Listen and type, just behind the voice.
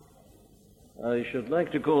I should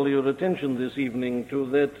like to call your attention this evening to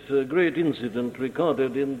that great incident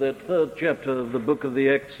recorded in that third chapter of the book of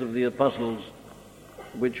the Acts of the Apostles,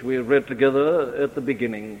 which we read together at the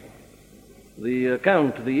beginning. The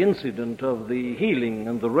account, the incident of the healing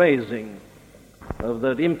and the raising of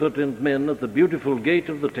that impotent man at the beautiful gate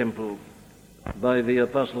of the temple by the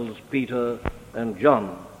apostles Peter and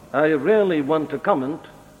John. I rarely want to comment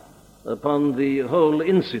upon the whole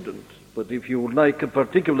incident, but if you would like a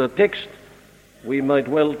particular text, we might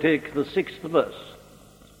well take the 6th verse.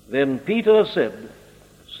 Then Peter said,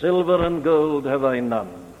 "Silver and gold have I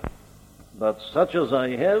none, but such as I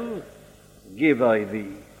have give I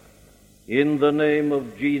thee. In the name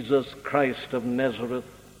of Jesus Christ of Nazareth,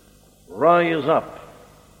 rise up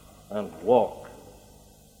and walk."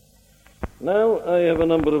 Now, I have a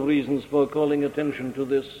number of reasons for calling attention to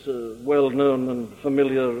this well-known and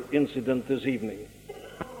familiar incident this evening.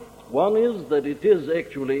 One is that it is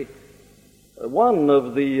actually one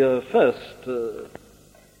of the first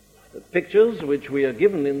pictures which we are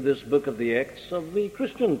given in this book of the Acts of the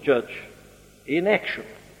Christian church in action.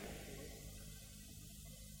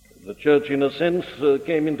 The church, in a sense,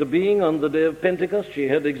 came into being on the day of Pentecost. She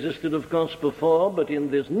had existed, of course, before, but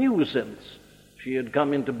in this new sense, she had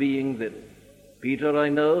come into being then. Peter, I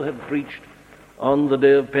know, had preached on the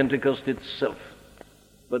day of Pentecost itself.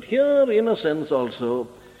 But here, in a sense also,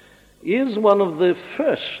 is one of the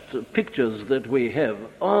first pictures that we have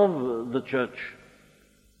of the church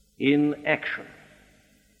in action.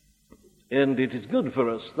 And it is good for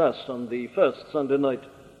us, thus, on the first Sunday night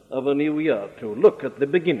of a new year, to look at the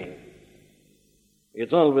beginning.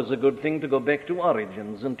 It's always a good thing to go back to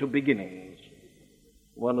origins and to beginnings.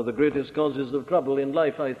 One of the greatest causes of trouble in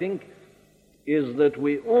life, I think, is that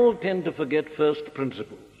we all tend to forget first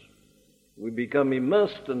principles. We become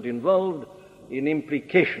immersed and involved in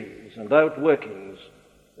implications and outworkings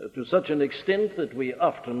to such an extent that we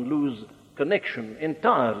often lose connection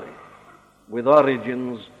entirely with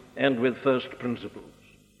origins and with first principles.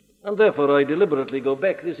 And therefore I deliberately go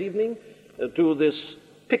back this evening to this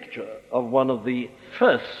picture of one of the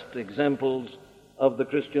first examples of the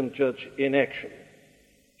Christian church in action,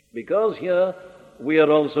 because here we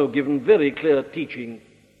are also given very clear teaching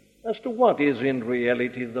as to what is in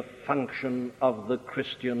reality the function of the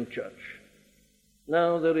Christian church.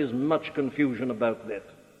 Now, there is much confusion about that.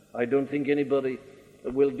 I don't think anybody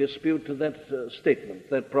will dispute that statement,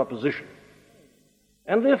 that proposition.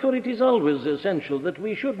 And therefore it is always essential that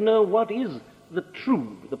we should know what is the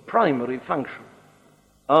true, the primary function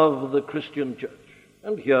of the Christian church.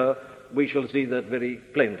 And here we shall see that very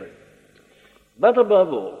plainly. But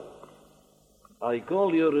above all, I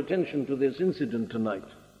call your attention to this incident tonight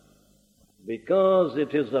because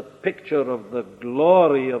it is a picture of the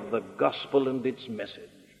glory of the gospel and its message.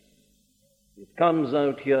 It comes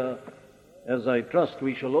out here, as I trust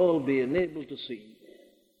we shall all be enabled to see,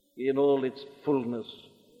 in all its fullness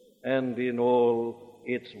and in all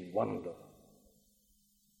its wonder.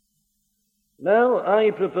 Now, I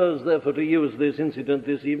propose, therefore, to use this incident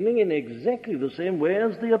this evening in exactly the same way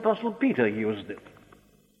as the Apostle Peter used it.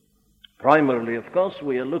 Primarily, of course,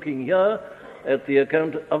 we are looking here at the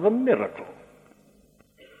account of a miracle.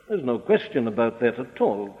 There's no question about that at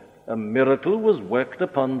all. A miracle was worked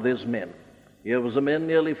upon this man. Here was a man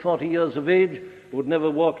nearly 40 years of age who had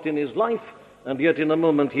never walked in his life, and yet in a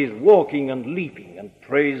moment he's walking and leaping and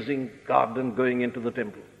praising God and going into the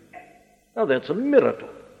temple. Now that's a miracle.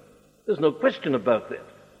 There's no question about that.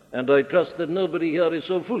 And I trust that nobody here is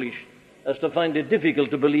so foolish as to find it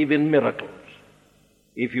difficult to believe in miracles.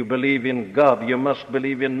 If you believe in God, you must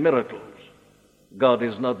believe in miracles. God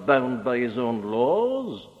is not bound by his own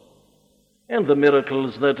laws, and the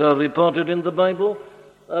miracles that are reported in the Bible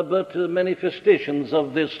are but manifestations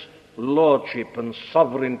of this lordship and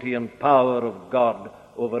sovereignty and power of God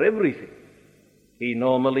over everything. He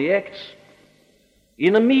normally acts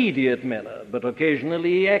in a mediate manner, but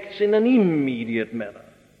occasionally he acts in an immediate manner.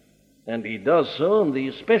 And he does so on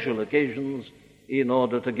these special occasions in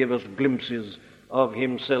order to give us glimpses of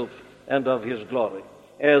himself and of his glory.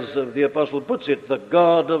 As the apostle puts it, the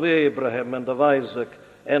God of Abraham and of Isaac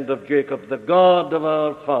and of Jacob, the God of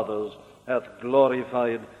our fathers, hath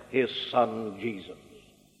glorified his Son Jesus.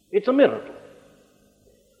 It's a miracle.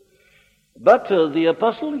 But the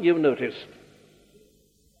apostle, you've noticed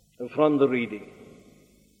from the reading,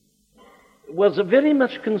 was very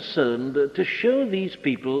much concerned to show these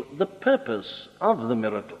people the purpose of the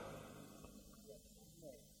miracle.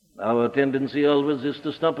 Our tendency always is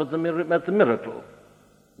to stop at the miracle.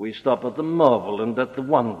 We stop at the marvel and at the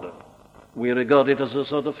wonder. We regard it as a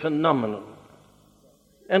sort of phenomenon.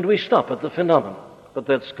 And we stop at the phenomenon. But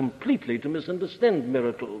that's completely to misunderstand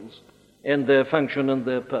miracles. and their function and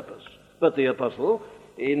their purpose. But the apostle,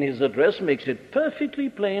 in his address, makes it perfectly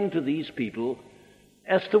plain to these people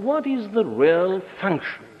as to what is the real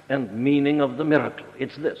function and meaning of the miracle.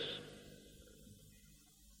 It's this.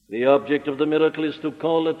 The object of the miracle is to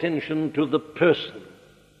call attention to the person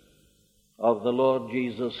of the Lord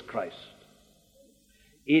Jesus Christ.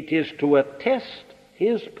 It is to attest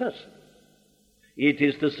his person. It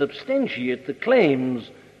is to substantiate the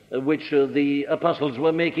claims which the apostles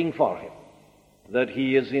were making for him, that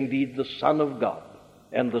he is indeed the Son of God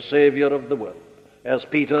and the Savior of the world. As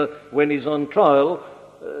Peter, when he's on trial,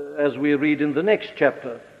 as we read in the next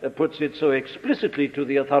chapter, puts it so explicitly to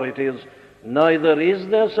the authorities, neither is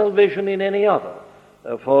there salvation in any other,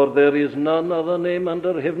 for there is none other name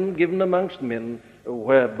under heaven given amongst men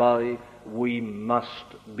whereby we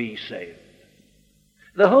must be saved.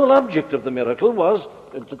 The whole object of the miracle was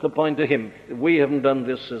to point to him. We haven't done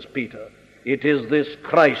this, says Peter. It is this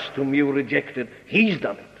Christ whom you rejected. He's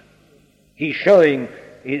done it. He's showing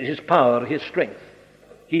his power, his strength.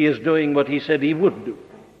 He is doing what he said he would do.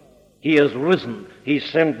 He has risen. He's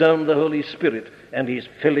sent down the Holy Spirit, and he's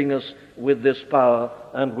filling us with this power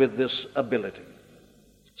and with this ability.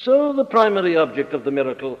 So the primary object of the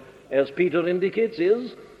miracle, as Peter indicates,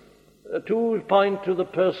 is to point to the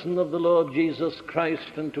person of the Lord Jesus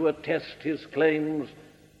Christ and to attest his claims,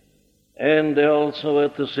 and also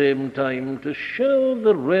at the same time to show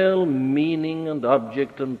the real meaning and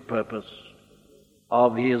object and purpose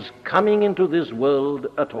of his coming into this world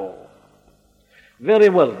at all. Very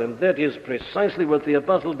well, then, that is precisely what the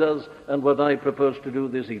apostle does and what I propose to do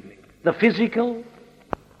this evening. The physical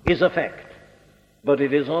is a fact, but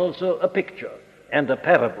it is also a picture and a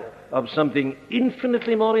parable of something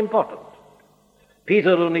infinitely more important.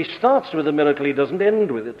 Peter only starts with the miracle, he doesn't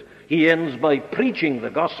end with it. He ends by preaching the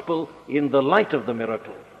gospel in the light of the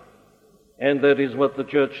miracle. And that is what the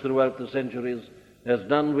church throughout the centuries has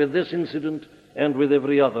done with this incident and with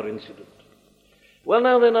every other incident. Well,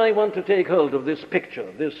 now then, I want to take hold of this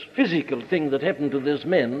picture, this physical thing that happened to this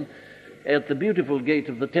man at the beautiful gate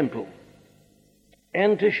of the temple,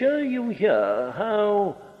 and to show you here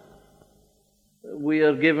how we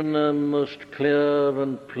are given a most clear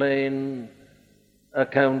and plain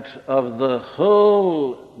account of the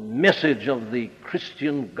whole message of the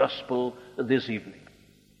Christian gospel this evening.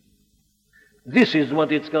 This is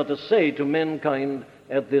what it's got to say to mankind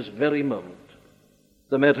at this very moment.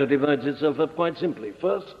 The matter divides itself up quite simply.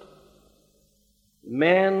 First,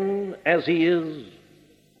 man as he is,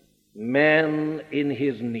 man in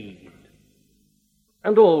his need.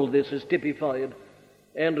 And all this is typified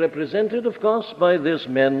and represented, of course, by this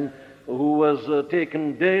man who was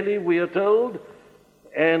taken daily, we are told,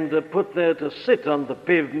 and put there to sit on the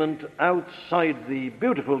pavement outside the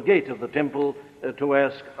beautiful gate of the temple to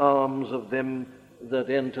ask alms of them that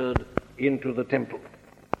entered into the temple.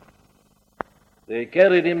 They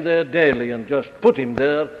carried him there daily and just put him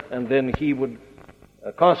there, and then he would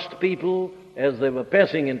accost people as they were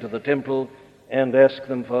passing into the temple and ask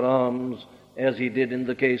them for alms, as he did in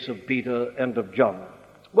the case of Peter and of John.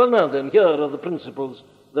 Well, now then, here are the principles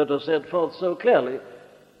that are set forth so clearly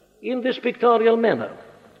in this pictorial manner.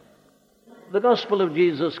 The gospel of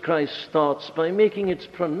Jesus Christ starts by making its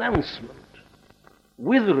pronouncement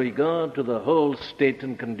with regard to the whole state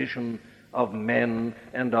and condition of man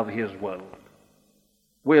and of his world.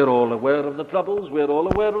 We're all aware of the troubles, we're all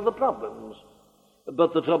aware of the problems,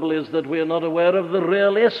 but the trouble is that we're not aware of the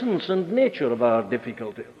real essence and nature of our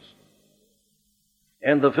difficulties.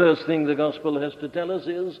 And the first thing the gospel has to tell us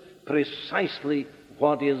is precisely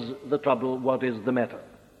what is the trouble, what is the matter.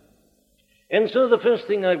 And so the first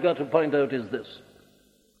thing I've got to point out is this,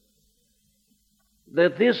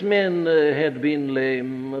 that this man had been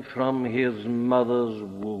lame from his mother's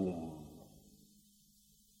womb.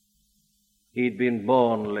 He'd been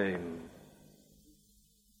born lame.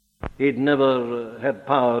 He'd never had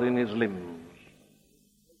power in his limbs.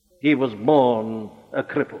 He was born a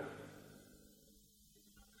cripple.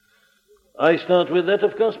 I start with that,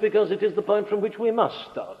 of course, because it is the point from which we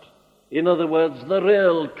must start. In other words, the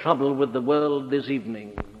real trouble with the world this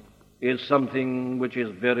evening is something which is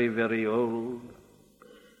very, very old.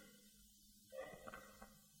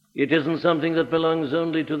 It isn't something that belongs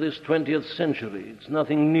only to this 20th century. It's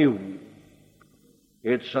nothing new.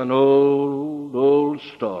 It's an old, old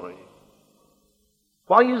story.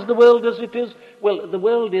 Why is the world as it is? Well, the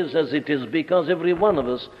world is as it is because every one of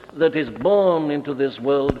us that is born into this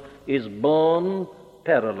world is born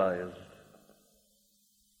paralyzed,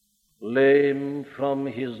 lame from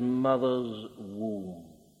his mother's womb.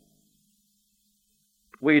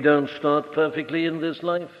 We don't start perfectly in this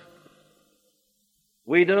life.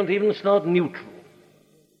 We don't even start neutral.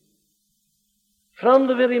 From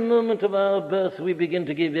the very moment of our birth, we begin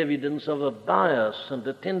to give evidence of a bias and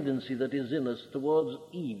a tendency that is in us towards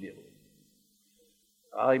evil.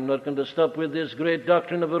 I'm not going to stop with this great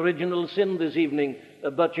doctrine of original sin this evening,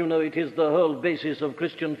 but you know it is the whole basis of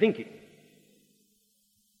Christian thinking.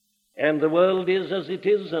 And the world is as it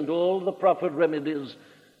is, and all the proper remedies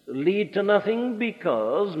lead to nothing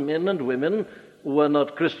because men and women who are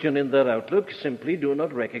not Christian in their outlook simply do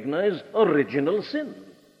not recognize original sin.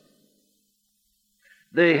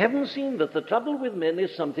 They haven't seen that the trouble with men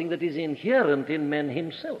is something that is inherent in man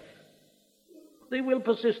himself. They will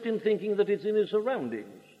persist in thinking that it's in his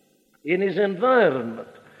surroundings, in his environment,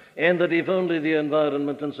 and that if only the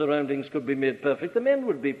environment and surroundings could be made perfect, the man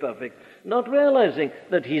would be perfect, not realizing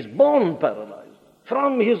that he's born paralyzed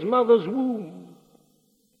from his mother's womb.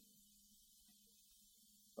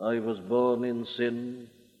 I was born in sin,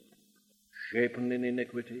 shapen in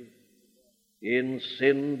iniquity. In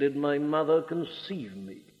sin did my mother conceive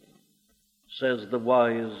me, says the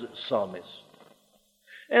wise psalmist.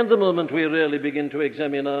 And the moment we really begin to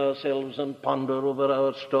examine ourselves and ponder over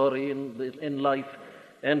our story in life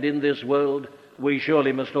and in this world, we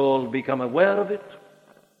surely must all become aware of it.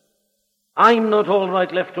 I'm not all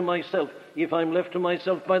right left to myself. If I'm left to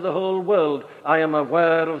myself by the whole world, I am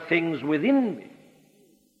aware of things within me,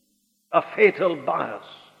 a fatal bias,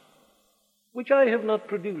 which I have not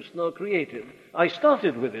produced nor created. I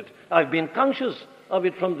started with it. I've been conscious of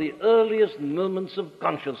it from the earliest moments of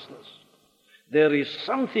consciousness. There is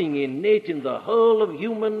something innate in the whole of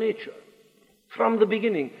human nature. From the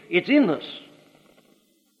beginning, it's in us.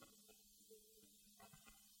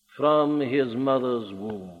 From his mother's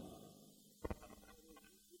womb,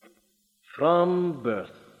 from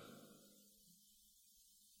birth,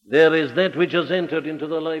 there is that which has entered into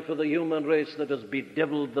the life of the human race that has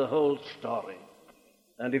bedeviled the whole story.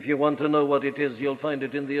 And if you want to know what it is, you'll find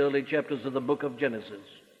it in the early chapters of the book of Genesis.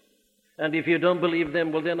 And if you don't believe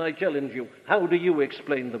them, well, then I challenge you. How do you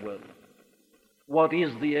explain the world? What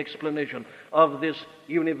is the explanation of this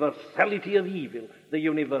universality of evil, the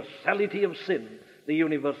universality of sin, the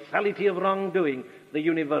universality of wrongdoing, the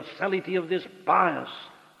universality of this bias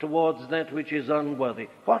towards that which is unworthy?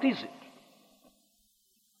 What is it?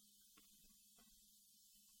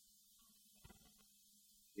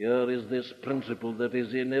 Here is this principle that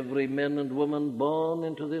is in every man and woman born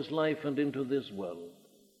into this life and into this world.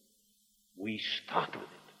 We start with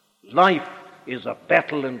it. Life is a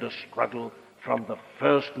battle and a struggle from the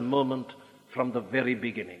first moment, from the very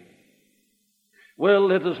beginning. Well,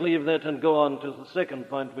 let us leave that and go on to the second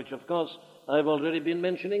point, which, of course, I've already been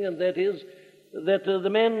mentioning, and that is that the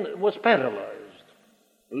man was paralyzed,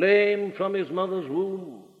 lame from his mother's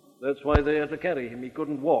womb. That's why they had to carry him. He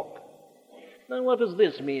couldn't walk. Now, what does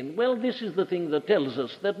this mean? Well, this is the thing that tells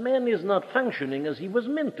us that man is not functioning as he was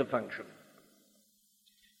meant to function.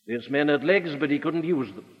 This man had legs, but he couldn't use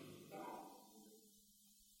them.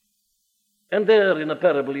 And there, in a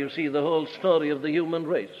parable, you see the whole story of the human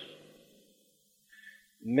race.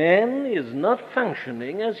 Man is not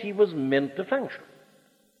functioning as he was meant to function.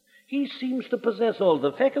 He seems to possess all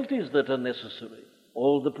the faculties that are necessary.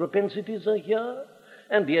 All the propensities are here.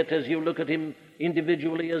 And yet, as you look at him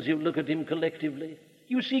individually, as you look at him collectively,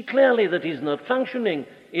 you see clearly that he's not functioning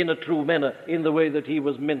in a true manner, in the way that he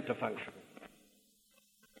was meant to function.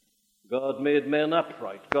 God made man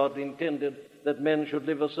upright. God intended that man should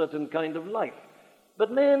live a certain kind of life.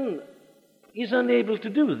 But man is unable to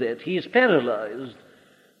do that. He is paralyzed.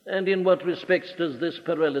 And in what respects does this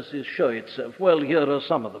paralysis show itself? Well, here are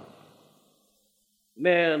some of them.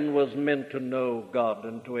 Man was meant to know God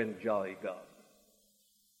and to enjoy God.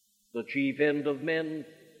 The chief end of men,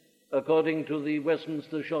 according to the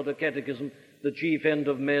Westminster Shorter Catechism, the chief end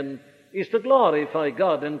of men is to glorify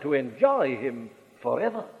God and to enjoy him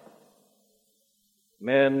forever.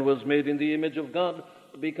 Man was made in the image of God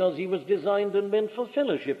because he was designed and meant for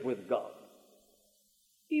fellowship with God.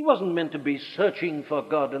 He wasn't meant to be searching for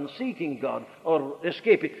God and seeking God or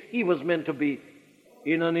escaping. He was meant to be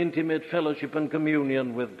in an intimate fellowship and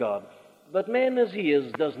communion with God. But man as he is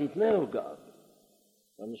doesn't know God.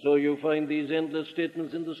 And so you find these endless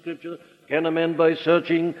statements in the Scripture. Can a man by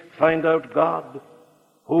searching find out God?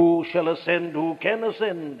 Who shall ascend? Who can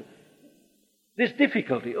ascend? This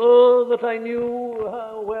difficulty. Oh, that I knew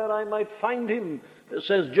where I might find him,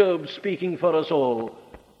 says Job, speaking for us all.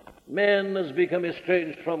 Man has become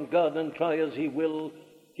estranged from God, and try as he will,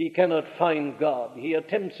 he cannot find God. He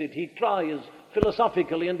attempts it. He tries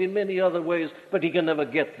philosophically and in many other ways, but he can never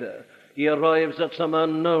get there. He arrives at some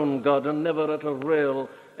unknown God and never at a real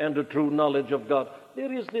and a true knowledge of God.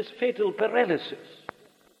 There is this fatal paralysis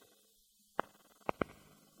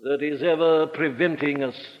that is ever preventing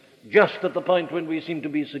us just at the point when we seem to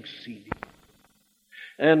be succeeding.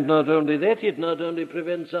 And not only that, it not only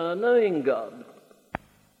prevents our knowing God,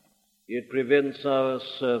 it prevents our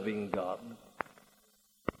serving God.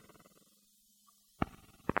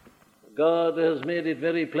 God has made it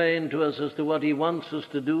very plain to us as to what he wants us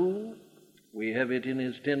to do. We have it in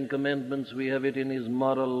his 10 Commandments. We have it in his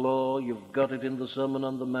moral law. You've got it in the Sermon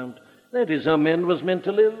on the Mount. That is how man was meant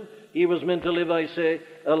to live. He was meant to live, I say,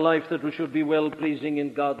 a life that should be well-pleasing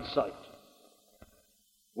in God's sight.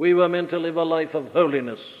 We were meant to live a life of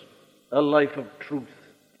holiness, a life of truth,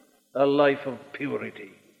 a life of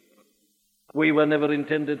purity. We were never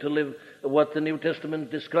intended to live what the New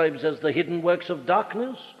Testament describes as the hidden works of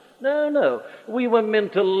darkness. No. We were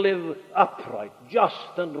meant to live upright, just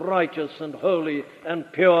and righteous and holy and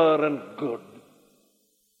pure and good.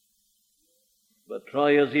 But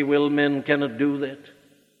try as he will, men cannot do that.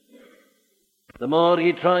 The more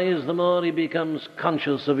he tries, the more he becomes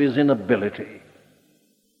conscious of his inability.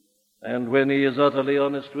 And when he is utterly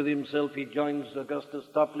honest with himself, he joins Augustus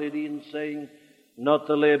Toplady in saying, "Not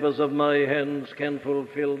the labors of my hands can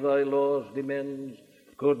fulfill thy law's demands.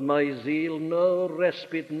 Could my zeal no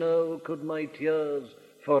respite know, could my tears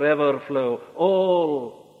forever flow,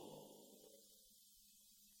 all,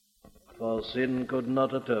 for sin could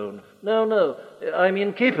not atone." No, I'm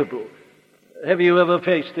incapable. Have you ever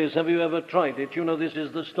faced this? Have you ever tried it? You know, this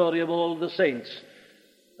is the story of all the saints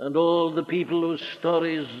and all the people whose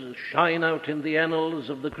stories shine out in the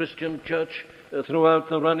annals of the Christian church throughout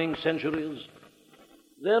the running centuries.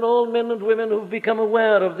 They're all men and women who've become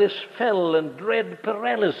aware of this fell and dread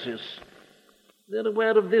paralysis. They're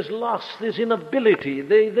aware of this loss, this inability.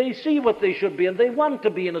 They see what they should be, and they want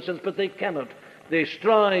to be, in a sense, but they cannot. They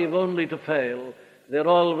strive only to fail. They're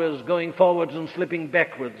always going forwards and slipping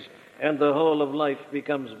backwards, and the whole of life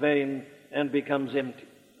becomes vain and becomes empty.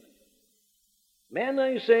 Man,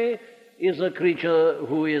 I say, is a creature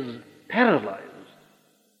who is paralyzed.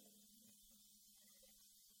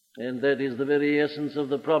 And that is the very essence of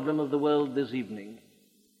the problem of the world this evening.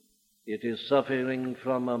 It is suffering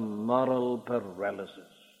from a moral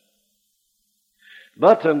paralysis.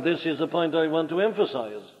 But, and this is a point I want to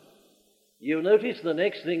emphasize, you notice the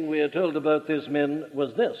next thing we are told about this man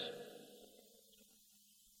was this,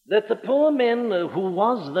 that the poor man who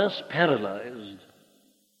was thus paralyzed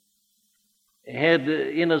had,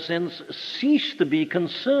 in a sense, ceased to be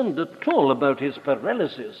concerned at all about his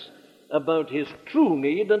paralysis, about his true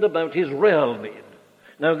need and about his real need.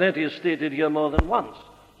 Now, that is stated here more than once.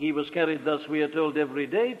 He was carried thus, we are told, every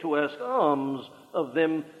day to ask alms of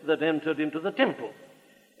them that entered into the temple.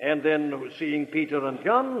 And then, seeing Peter and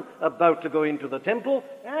John about to go into the temple,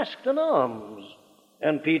 asked an alms.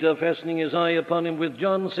 And Peter, fastening his eye upon him with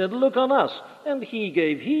John, said, "Look on us." And he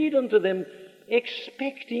gave heed unto them,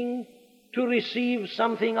 expecting to receive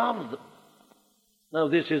something of them. Now,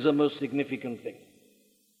 this is a most significant thing.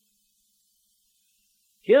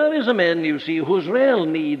 Here is a man, you see, whose real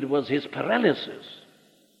need was his paralysis.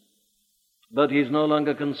 But he's no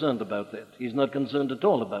longer concerned about that. He's not concerned at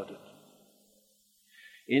all about it.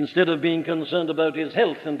 Instead of being concerned about his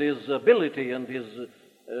health and his ability and his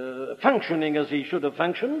functioning as he should have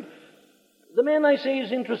functioned, the man, I say,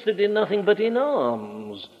 is interested in nothing but in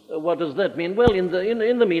alms. What does that mean? Well, in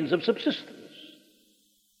the means of subsistence,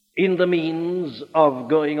 in the means of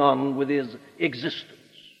going on with his existence.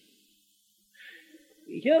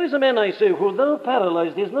 Here is a man, I say, who, though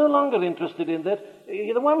paralyzed, is no longer interested in that.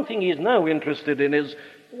 The one thing he's now interested in is,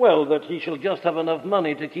 well, that he shall just have enough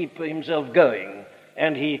money to keep himself going.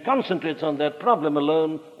 And he concentrates on that problem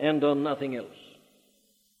alone and on nothing else.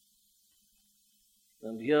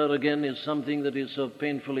 And here again is something that is so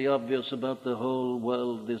painfully obvious about the whole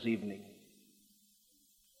world this evening.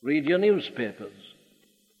 Read your newspapers.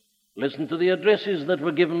 Listen to the addresses that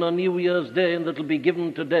were given on New Year's Day and that will be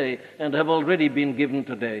given today and have already been given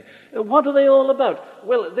today. What are they all about?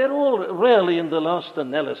 Well, they're all really, in the last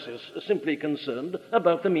analysis, simply concerned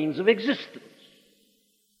about the means of existence.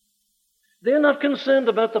 They're not concerned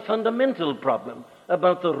about the fundamental problem,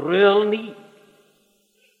 about the real need.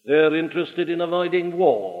 They're interested in avoiding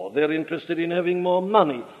war. They're interested in having more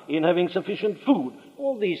money, in having sufficient food.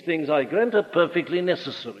 All these things, I grant, are perfectly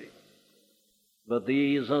necessary. But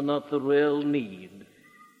these are not the real need.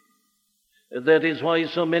 That is why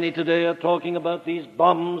so many today are talking about these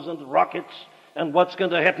bombs and rockets and what's going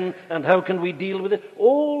to happen and how can we deal with it.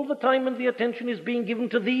 All the time and the attention is being given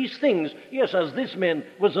to these things. Yes, as this man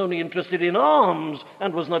was only interested in arms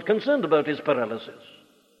and was not concerned about his paralysis.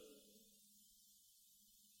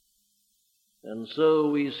 And so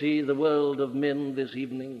we see the world of men this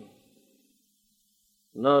evening.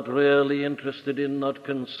 not really interested in, not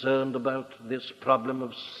concerned about this problem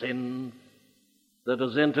of sin that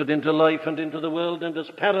has entered into life and into the world and has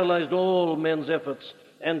paralyzed all men's efforts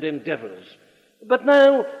and endeavors. But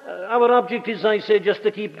now our object is, I say, just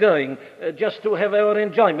to keep going, just to have our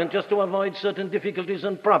enjoyment, just to avoid certain difficulties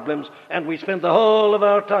and problems, and we spend the whole of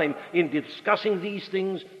our time in discussing these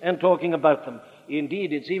things and talking about them.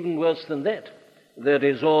 Indeed, it's even worse than that. That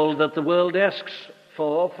is all that the world asks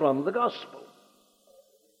for from the gospel.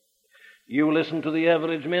 You listen to the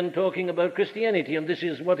average man talking about Christianity, and this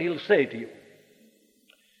is what he'll say to you.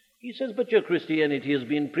 He says, but your Christianity has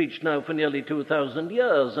been preached now for nearly 2,000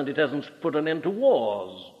 years, and it hasn't put an end to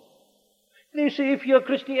wars. They say, if your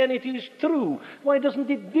Christianity is true, why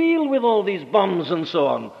doesn't it deal with all these bombs and so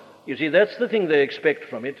on? You see, that's the thing they expect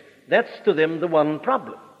from it. That's to them the one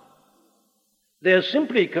problem. They're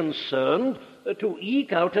simply concerned to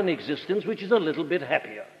eke out an existence which is a little bit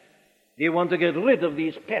happier. They want to get rid of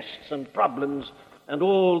these pests and problems and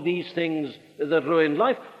all these things that ruin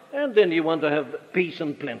life, and then you want to have peace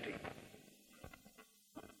and plenty.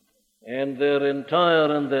 And their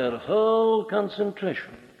entire and their whole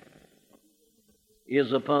concentration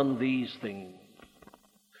is upon these things.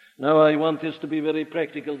 Now, I want this to be very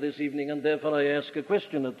practical this evening, and therefore I ask a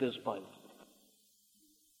question at this point.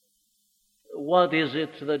 What is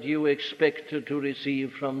it that you expect to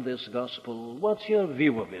receive from this gospel? What's your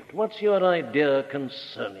view of it? What's your idea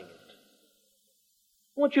concerning it?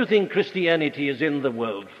 What do you think Christianity is in the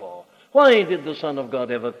world for? Why did the Son of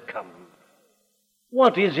God ever come?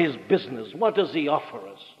 What is his business? What does he offer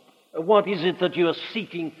us? What is it that you are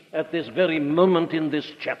seeking at this very moment in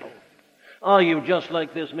this chapel? Are you just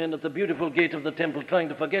like this man at the beautiful gate of the temple trying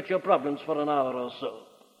to forget your problems for an hour or so?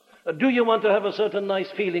 Do you want to have a certain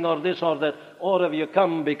nice feeling or this or that? Or have you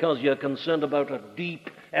come because you're concerned about a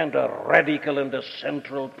deep and a radical and a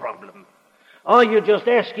central problem? Are you just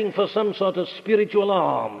asking for some sort of spiritual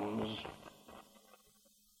alms?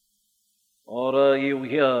 Or are you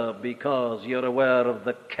here because you're aware of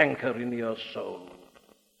the canker in your soul?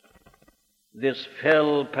 This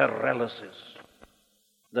fell paralysis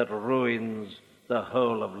that ruins the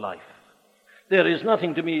whole of life. There is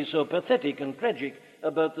nothing to me so pathetic and tragic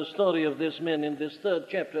about the story of this man in this 3rd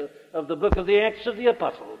chapter of the book of the Acts of the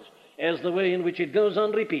Apostles as the way in which it goes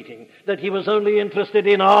on repeating that he was only interested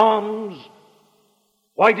in alms.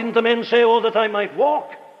 Why didn't the men say, oh, that I might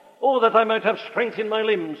walk? Oh, that I might have strength in my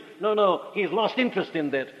limbs? No, he's lost interest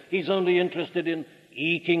in that. He's only interested in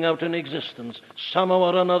eking out an existence, somehow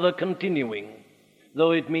or another continuing,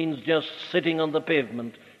 though it means just sitting on the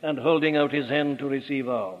pavement and holding out his hand to receive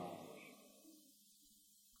alms.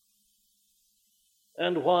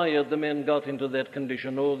 And why had the men got into that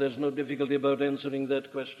condition? Oh, there's no difficulty about answering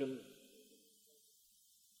that question.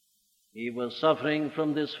 He was suffering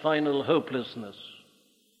from this final hopelessness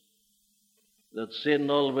that sin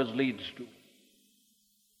always leads to.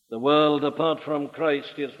 The world apart from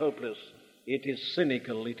Christ is hopeless. It is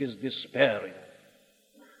cynical. It is despairing.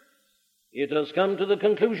 It has come to the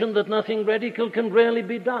conclusion that nothing radical can really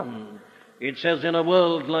be done. It says in a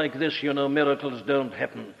world like this, miracles don't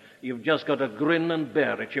happen. You've just got to grin and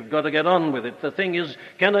bear it. You've got to get on with it. The thing is,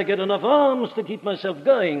 can I get enough alms to keep myself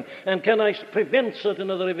going? And can I prevent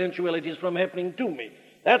certain other eventualities from happening to me?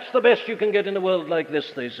 That's the best you can get in a world like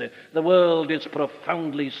this, they say. The world is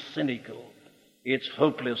profoundly cynical. It's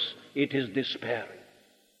hopeless. It is despairing.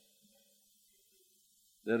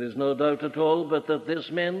 There is no doubt at all but that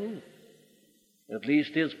this man, at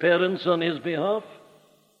least his parents on his behalf,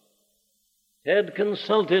 had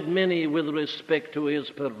consulted many with respect to his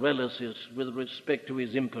paralysis, with respect to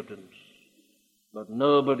his impotence. But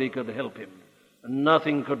nobody could help him.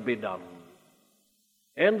 Nothing could be done.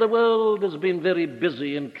 And the world has been very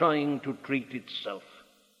busy in trying to treat itself.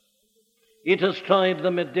 It has tried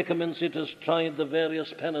the medicaments, it has tried the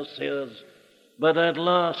various panaceas, but at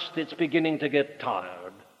last it's beginning to get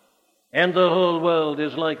tired. And the whole world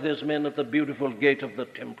is like this man at the beautiful gate of the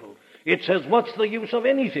temple. It says, what's the use of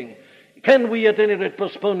anything? Can we at any rate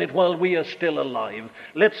postpone it while we are still alive?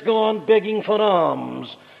 Let's go on begging for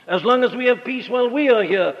alms. As long as we have peace while we are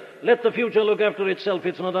here, let the future look after itself.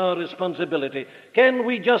 It's not our responsibility. Can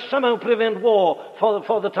we just somehow prevent war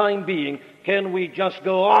for the time being? Can we just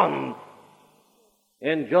go on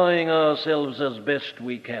enjoying ourselves as best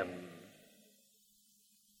we can?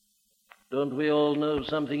 Don't we all know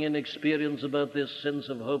something in experience about this sense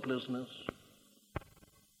of hopelessness?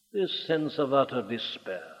 This sense of utter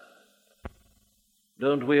despair.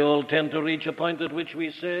 Don't we all tend to reach a point at which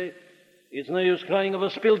we say, it's no use crying over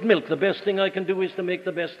spilled milk. The best thing I can do is to make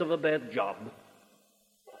the best of a bad job.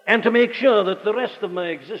 And to make sure that the rest of my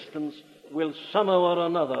existence will somehow or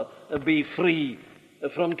another be free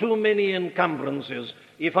from too many encumbrances.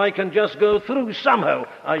 If I can just go through somehow,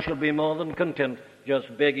 I shall be more than content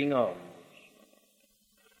just begging alms.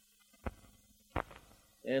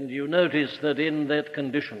 And you notice that in that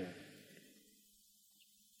condition,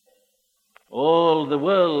 all the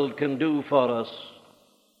world can do for us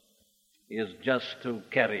is just to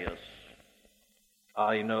carry us.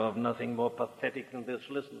 I know of nothing more pathetic than this.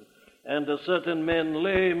 Listen. And a certain man,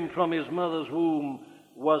 lame from his mother's womb,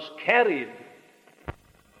 was carried,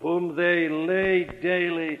 whom they laid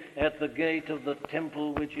daily at the gate of the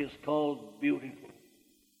temple, which is called Beautiful.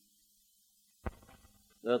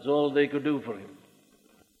 That's all they could do for him.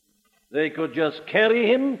 They could just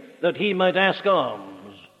carry him that he might ask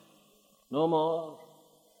alms. No more.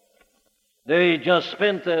 They just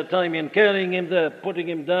spent their time in carrying him there, putting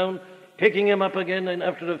him down, picking him up again, and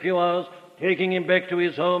after a few hours, taking him back to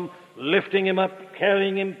his home, lifting him up,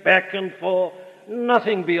 carrying him back and forth.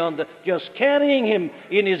 Nothing beyond that, just carrying him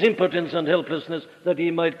in his impotence and helplessness that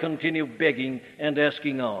he might continue begging and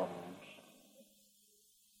asking alms.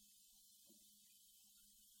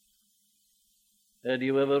 Had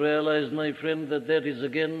you ever realized, my friend, that that is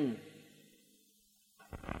again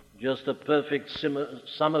just a perfect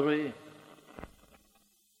summary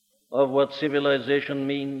of what civilization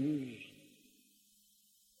means?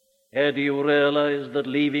 Had you realized that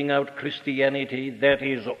leaving out Christianity, that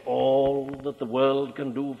is all that the world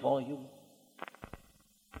can do for you?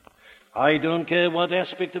 I don't care what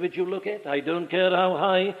aspect of it you look at. I don't care how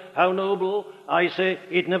high, how noble. I say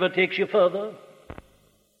it never takes you further.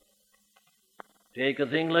 Take a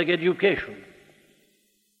thing like education.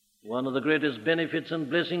 One of the greatest benefits and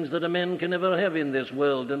blessings that a man can ever have in this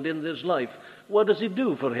world and in this life. What does it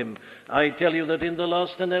do for him? I tell you that in the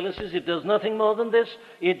last analysis it does nothing more than this.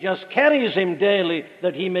 It just carries him daily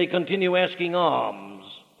that he may continue asking alms.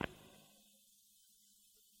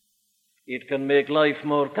 It can make life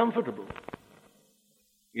more comfortable.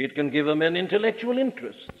 It can give a man intellectual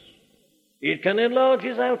interests. It can enlarge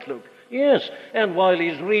his outlook. Yes, and while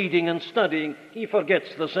he's reading and studying, he forgets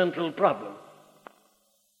the central problem.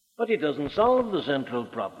 But it doesn't solve the central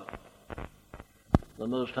problem. The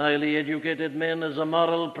most highly educated man has a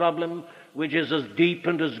moral problem which is as deep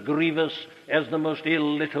and as grievous as the most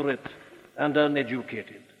illiterate and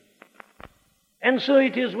uneducated. And so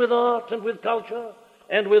it is with art and with culture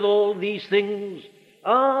and with all these things.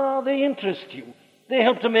 They interest you. They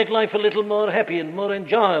help to make life a little more happy and more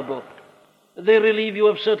enjoyable. They relieve you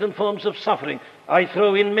of certain forms of suffering. I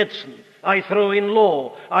throw in medicine. I throw in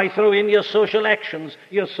law. I throw in your social actions,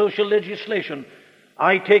 your social legislation.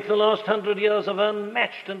 I take the last 100 years of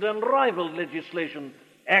unmatched and unrivaled legislation,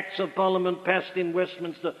 acts of Parliament passed in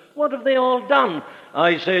Westminster. What have they all done?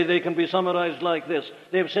 I say they can be summarized like this.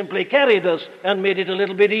 They've simply carried us and made it a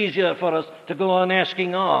little bit easier for us to go on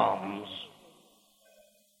asking alms.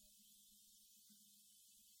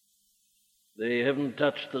 They haven't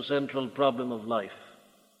touched the central problem of life.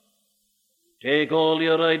 Take all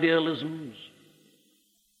your idealisms.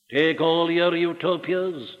 Take all your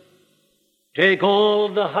utopias. Take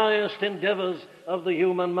all the highest endeavors of the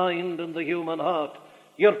human mind and the human heart.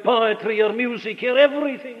 Your poetry, your music, your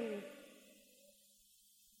everything.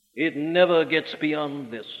 It never gets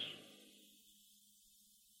beyond this.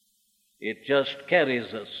 It just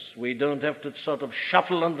carries us. We don't have to sort of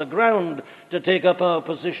shuffle on the ground to take up our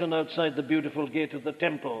position outside the beautiful gate of the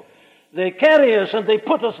temple. They carry us and they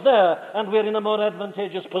put us there, and we're in a more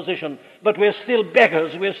advantageous position. But we're still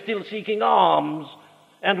beggars, we're still seeking alms,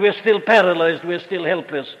 and we're still paralyzed, we're still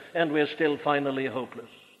helpless, and we're still finally hopeless.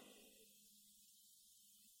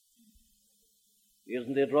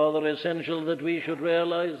 Isn't it rather essential that we should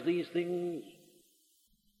realize these things?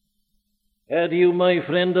 Had you, my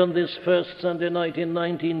friend, on this first Sunday night in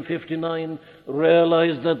 1959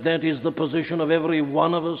 realized that that is the position of every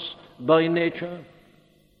one of us by nature?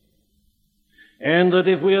 And that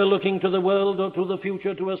if we are looking to the world or to the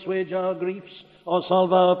future to assuage our griefs or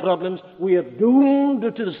solve our problems, we are doomed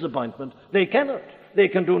to disappointment. They cannot. They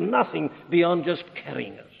can do nothing beyond just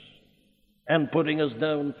carrying us and putting us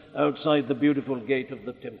down outside the beautiful gate of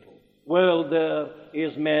the temple. Well, there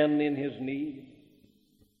is man in his need.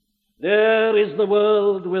 There is the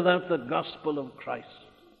world without the gospel of Christ.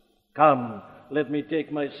 Come, let me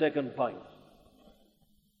take my second point.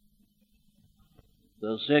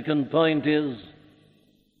 The second point is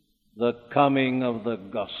the coming of the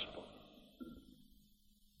gospel.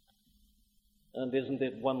 And isn't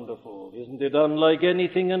it wonderful? Isn't it unlike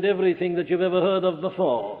anything and everything that you've ever heard of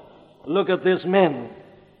before? Look at this man.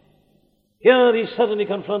 Here he's suddenly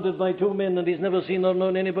confronted by two men, and he's never seen or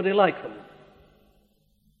known anybody like them.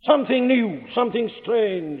 Something new, something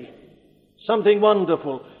strange, something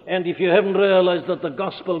wonderful. And if you haven't realized that the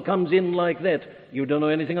gospel comes in like that, you don't know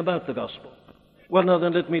anything about the gospel. Well, now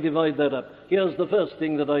then, let me divide that up. Here's the first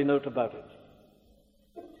thing that I note about it.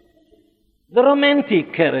 The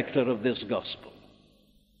romantic character of this gospel.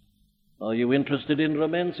 Are you interested in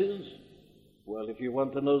romances? Well, if you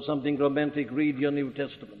want to know something romantic, read your New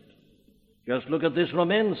Testament. Just look at this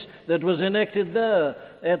romance that was enacted there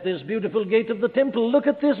at this beautiful gate of the temple. Look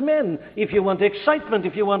at this man. If you want excitement,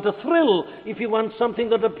 if you want a thrill, if you want something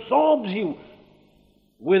that absorbs you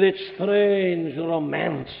with its strange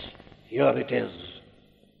romance, here it is.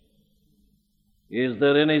 Is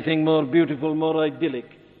there anything more beautiful, more idyllic,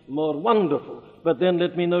 more wonderful? But then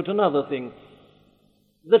let me note another thing.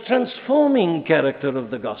 The transforming character of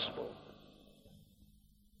the gospel.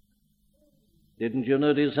 Didn't you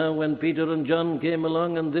notice how when Peter and John came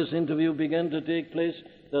along and this interview began to take place,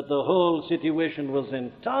 that the whole situation was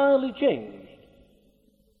entirely changed?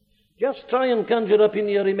 Just try and conjure up in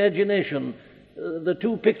your imagination the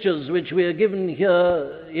two pictures which we are given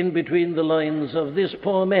here in between the lines of this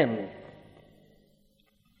poor man.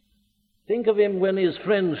 Think of him when his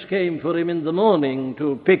friends came for him in the morning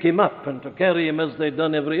to pick him up and to carry him as they'd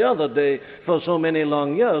done every other day for so many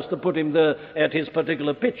long years, to put him there at his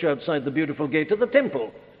particular pitch outside the beautiful gate of the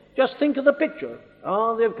temple. Just think of the picture.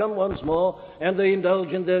 They've come once more, and they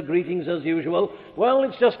indulge in their greetings as usual. Well,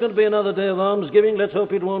 it's just going to be another day of almsgiving. Let's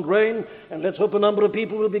hope it won't rain, and let's hope a number of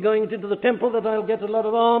people will be going into the temple, that I'll get a lot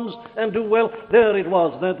of alms and do well. There it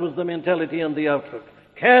was. That was the mentality and the outlook.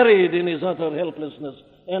 Carried in his utter helplessness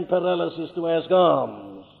and paralysis to ask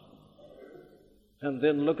alms. And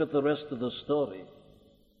then look at the rest of the story.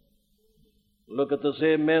 Look at the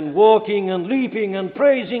same man walking and leaping and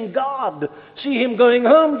praising God. See him going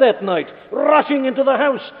home that night, rushing into the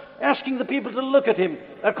house, asking the people to look at him.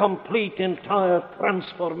 A complete, entire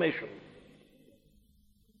transformation.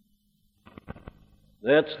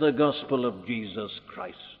 That's the gospel of Jesus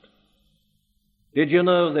Christ. Did you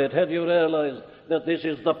know that? Had you realized that this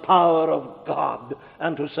is the power of God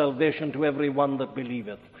unto salvation to every one that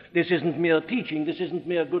believeth? This isn't mere teaching. This isn't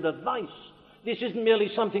mere good advice. This isn't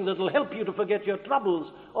merely something that will help you to forget your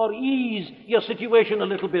troubles or ease your situation a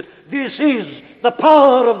little bit. This is the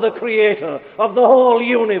power of the Creator of the whole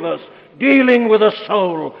universe, dealing with a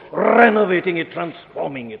soul, renovating it,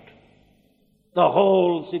 transforming it. The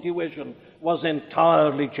whole situation was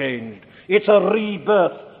entirely changed. It's a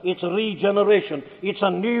rebirth. It's regeneration. It's a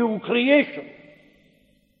new creation.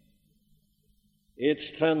 It's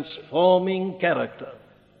transforming character.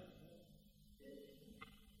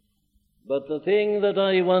 But the thing that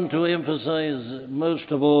I want to emphasize most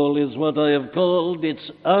of all is what I have called its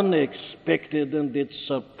unexpected and its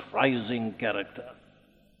surprising character.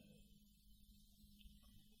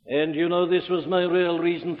 And you know, this was my real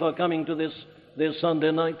reason for coming to this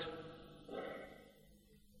Sunday night.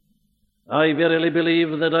 I verily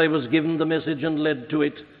believe that I was given the message and led to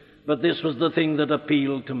it, but this was the thing that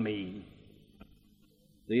appealed to me.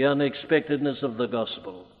 The unexpectedness of the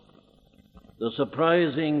gospel. The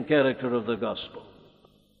surprising character of the gospel.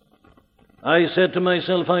 I said to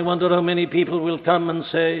myself, I wonder how many people will come and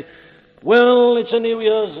say, well, it's a New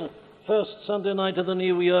Year's, first Sunday night of the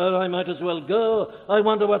New Year, I might as well go. I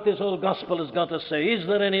wonder what this old gospel has got to say. Is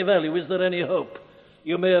there any value? Is there any hope?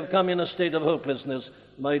 You may have come in a state of hopelessness.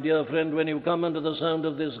 My dear friend, when you come under the sound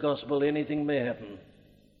of this gospel, anything may happen.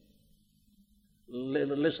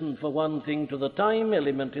 Listen for one thing to the time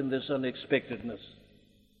element in this unexpectedness.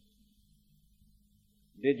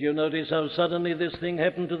 Did you notice how suddenly this thing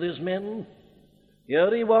happened to this man?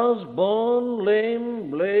 Here he was, born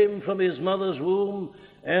lame from his mother's womb,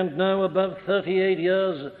 and now above 38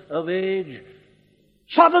 years of age.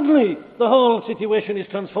 Suddenly, the whole situation is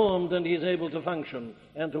transformed, and he is able to function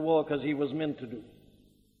and to walk as he was meant to do.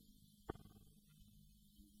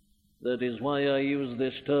 That is why I use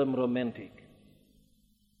this term romantic.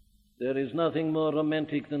 There is nothing more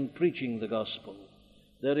romantic than preaching the gospel.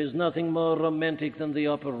 There is nothing more romantic than the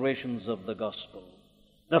operations of the gospel.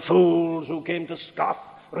 The fools who came to scoff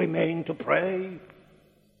remain to pray.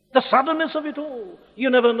 The suddenness of it all. You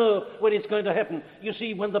never know when it's going to happen. You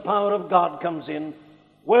see, when the power of God comes in,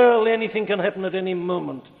 well, anything can happen at any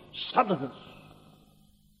moment. Suddenness.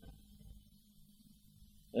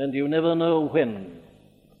 And you never know when.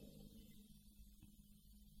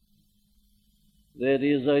 That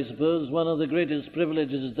is, I suppose, one of the greatest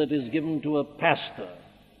privileges that is given to a pastor,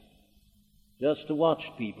 just to watch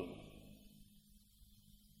people.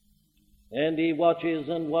 And he watches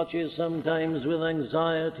and watches, sometimes with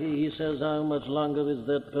anxiety. He says, how much longer is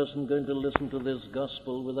that person going to listen to this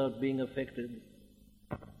gospel without being affected?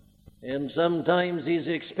 And sometimes he's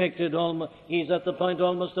at the point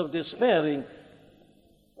almost of despairing.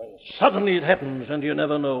 Suddenly it happens, and you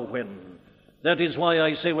never know when. That is why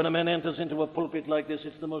I say when a man enters into a pulpit like this,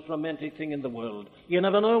 it's the most romantic thing in the world. You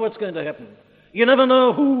never know what's going to happen. You never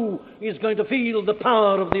know who is going to feel the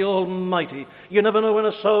power of the Almighty. You never know when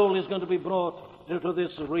a soul is going to be brought to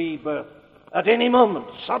this rebirth. At any moment,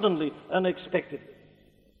 suddenly, unexpectedly.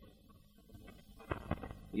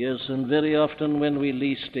 Yes, and very often when we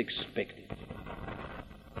least expect it.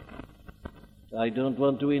 I don't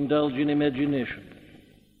want to indulge in imagination,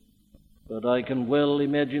 but I can well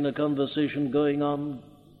imagine a conversation going on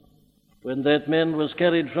when that man was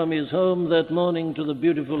carried from his home that morning to the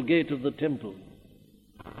beautiful gate of the temple.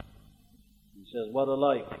 He says, what a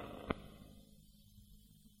life.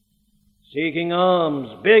 Seeking alms,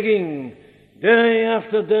 begging, day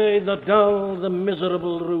after day, the dull, the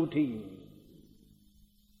miserable routine.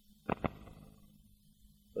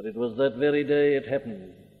 But it was that very day it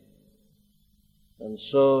happened. And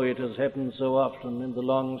so it has happened so often in the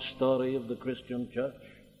long story of the Christian church.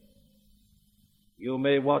 You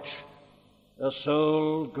may watch a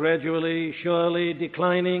soul gradually, surely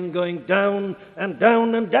declining, going down and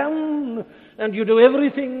down and down, and you do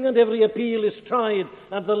everything, and every appeal is tried,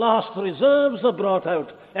 and the last reserves are brought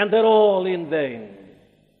out, and they're all in vain.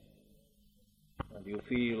 And you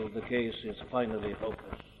feel the case is finally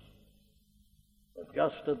hopeless. But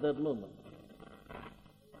just at that moment,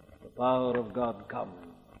 the power of God comes.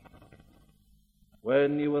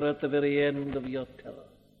 When you were at the very end of your terror,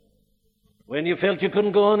 when you felt you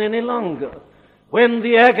couldn't go on any longer, when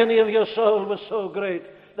the agony of your soul was so great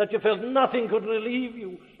that you felt nothing could relieve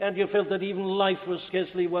you, and you felt that even life was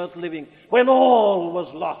scarcely worth living, when all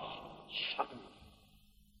was lost, suddenly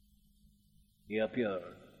He appeared.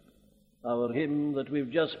 Our hymn that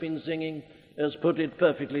we've just been singing has put it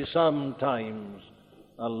perfectly. Sometimes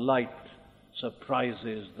a light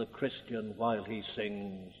surprises the Christian while he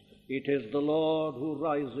sings. It is the Lord who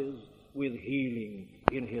rises with healing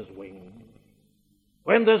in His wings.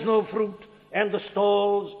 When there's no fruit and the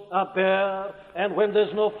stalls are bare, and when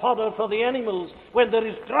there's no fodder for the animals, when there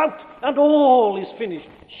is drought and all is finished,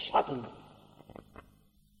 suddenly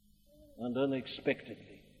and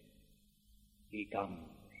unexpectedly He comes.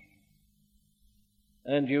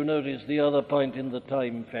 And you notice the other point in the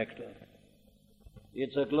time factor.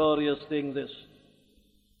 It's a glorious thing, this.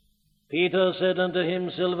 Peter said unto him,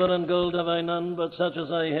 Silver and gold have I none, but such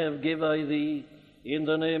as I have give I thee. In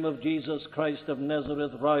the name of Jesus Christ of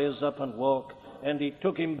Nazareth, rise up and walk. And he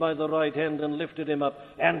took him by the right hand and lifted him up,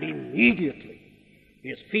 and immediately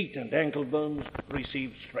his feet and ankle bones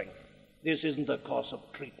received strength. This isn't a course of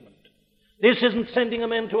treatment. This isn't sending a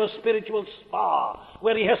man to a spiritual spa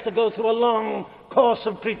where he has to go through a long course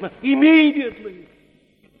of treatment. Immediately.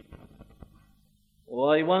 Oh,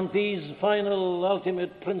 I want these final,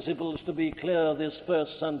 ultimate principles to be clear this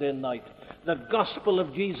first Sunday night. The gospel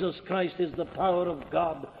of Jesus Christ is the power of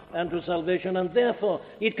God unto salvation, and therefore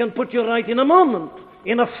it can put you right in a moment,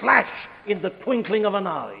 in a flash, in the twinkling of an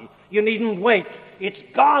eye. You needn't wait. It's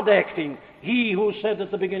God acting. He who said at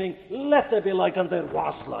the beginning, let there be light, and there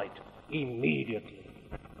was light. Immediately.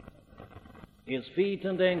 His feet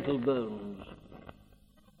and ankle bones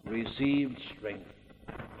received strength.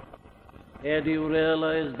 Do you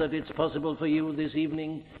realize that it's possible for you this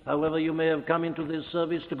evening, however you may have come into this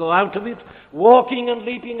service, to go out of it walking and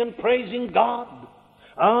leaping and praising God?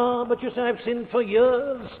 But you say, I've sinned for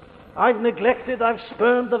years. I've neglected, I've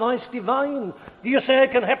spurned the vice divine. Do you say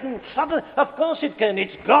it can happen suddenly? Of course it can.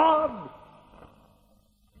 It's God.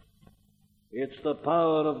 It's the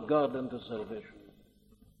power of God unto salvation.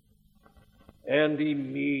 And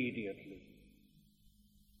immediately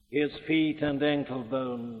his feet and ankle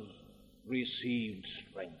bones received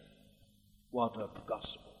strength. What a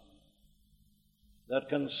gospel that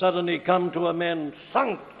can suddenly come to a man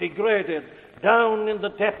sunk, degraded, down in the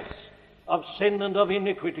depths of sin and of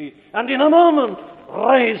iniquity, and in a moment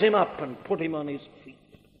raise him up and put him on his feet.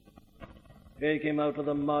 Take him out of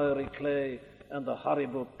the miry clay and the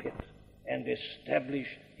horrible pit, and establish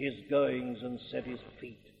his goings and set his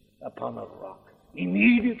feet upon a rock.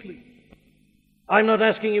 Immediately. I'm not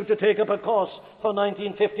asking you to take up a course for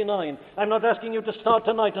 1959. I'm not asking you to start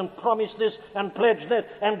tonight and promise this and pledge that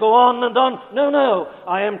and go on and on. No.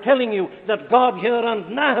 I am telling you that God here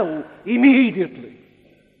and now, immediately,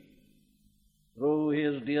 through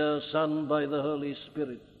His dear Son by the Holy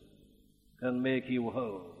Spirit, can make you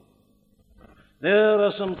whole. There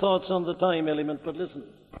are some thoughts on the time element, but listen.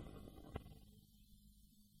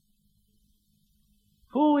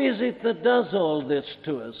 Who is it that does all this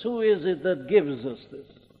to us? Who is it that gives us this?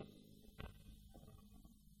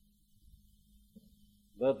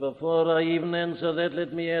 But before I even answer that,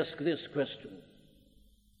 let me ask this question.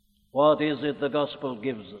 What is it the gospel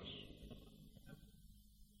gives us?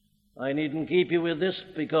 I needn't keep you with this,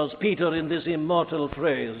 because Peter, in this immortal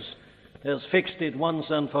phrase, has fixed it once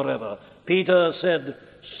and forever. Peter said,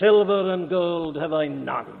 "Silver and gold have I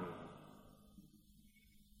none."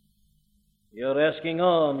 You're asking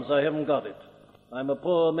alms. I haven't got it. I'm a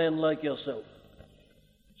poor man like yourself.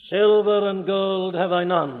 Silver and gold have I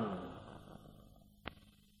none.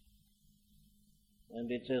 And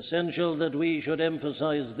it's essential that we should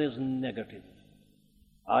emphasize this negative.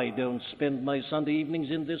 I don't spend my Sunday evenings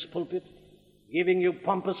in this pulpit giving you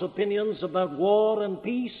pompous opinions about war and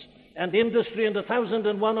peace and industry and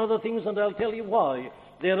 1,001 other things, and I'll tell you why.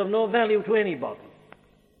 They're of no value to anybody.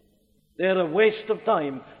 They're a waste of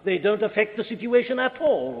time. They don't affect the situation at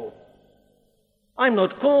all. I'm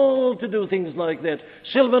not called to do things like that.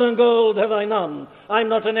 Silver and gold have I none. I'm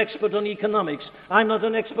not an expert on economics. I'm not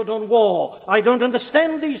an expert on war. I don't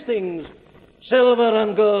understand these things. Silver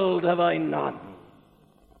and gold have I none.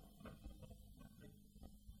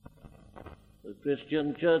 The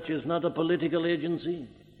Christian church is not a political agency.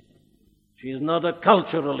 She is not a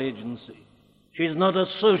cultural agency. She is not a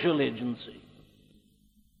social agency.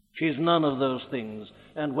 She's none of those things.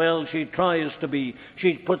 And well, she tries to be.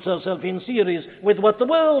 She puts herself in series with what the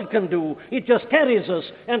world can do. It just carries us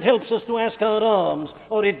and helps us to ask our alms,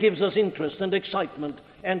 or it gives us interest and excitement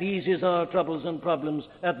and eases our troubles and problems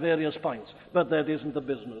at various points. But that isn't the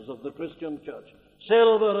business of the Christian church.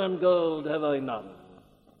 Silver and gold have I none,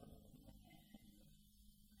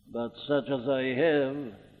 but such as I have,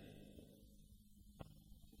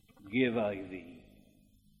 give I thee.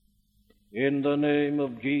 In the name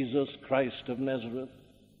of Jesus Christ of Nazareth,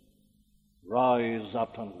 rise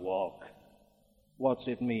up and walk. What's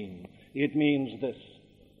it mean? It means this.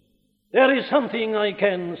 There is something I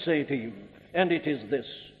can say to you, and it is this.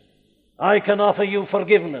 I can offer you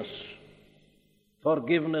forgiveness.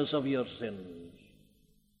 Forgiveness of your sins.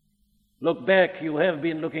 Look back. You have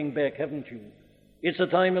been looking back, haven't you? It's a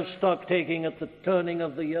time of stock taking at the turning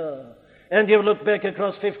of the year. And you look back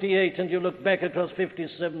across 58, and you look back across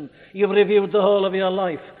 57. You've reviewed the whole of your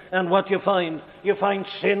life, and what you find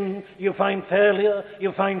sin, you find failure,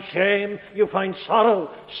 you find shame, you find sorrow.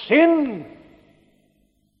 Sin!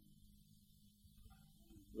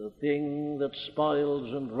 The thing that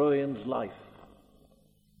spoils and ruins life.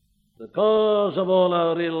 The cause of all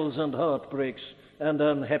our ills and heartbreaks and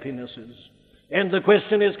unhappinesses. And the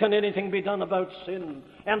question is, can anything be done about sin?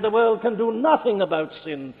 And the world can do nothing about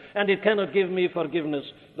sin, and it cannot give me forgiveness.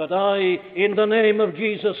 But I, in the name of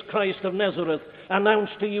Jesus Christ of Nazareth, announce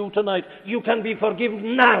to you tonight, you can be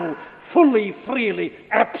forgiven now, fully, freely,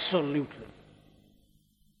 absolutely.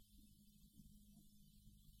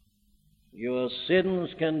 Your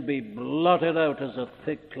sins can be blotted out as a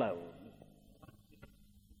thick cloud.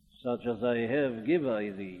 Such as I have, give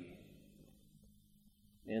I thee.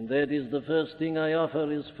 And that is the first thing I offer,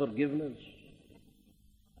 is forgiveness.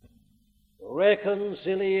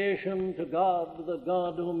 Reconciliation to God, the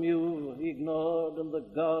God whom you ignored and the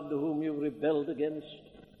God whom you rebelled against,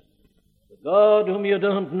 the God whom you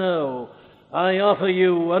don't know. I offer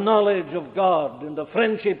you a knowledge of God and a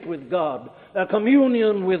friendship with God, a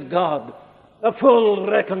communion with God, a full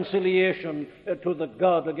reconciliation to the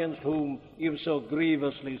God against whom you've so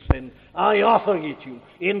grievously sinned. I offer it you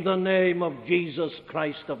in the name of Jesus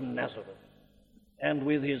Christ of Nazareth, and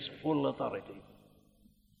with his full authority.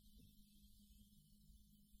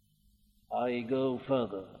 I go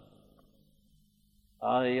further.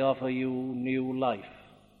 I offer you new life.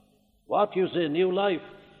 What, you say, new life?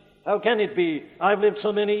 How can it be? I've lived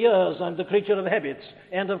so many years. I'm the creature of habits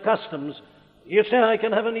and of customs. You say I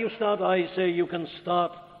can have a new start. I say you can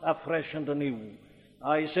start afresh and anew.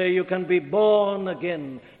 I say you can be born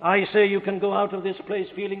again. I say you can go out of this place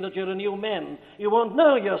feeling that you're a new man. You won't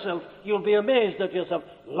know yourself. You'll be amazed at yourself.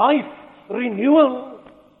 Life, renewal,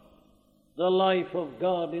 the life of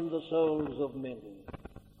God in the souls of men.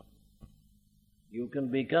 You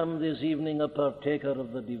can become this evening a partaker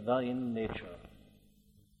of the divine nature.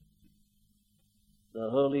 The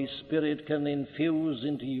Holy Spirit can infuse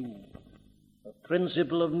into you a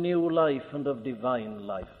principle of new life and of divine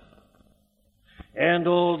life. And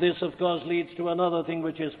all this, of course, leads to another thing,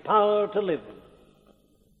 which is power to live,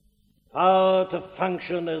 power to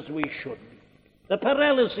function as we should. The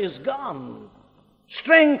paralysis gone,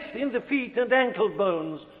 strength in the feet and ankle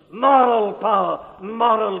bones, moral power,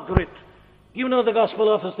 moral grit. You know the gospel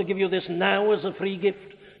offers to give you this now as a free gift.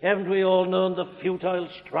 Haven't we all known the futile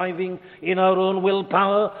striving in our own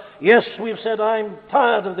willpower? Yes, we've said, I'm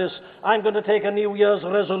tired of this. I'm going to take a New Year's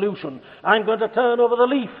resolution. I'm going to turn over the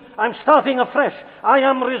leaf. I'm starting afresh. I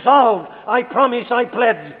am resolved. I promise, I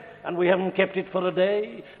pledge. and we haven't kept it for a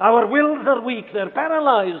day. Our wills are weak, they're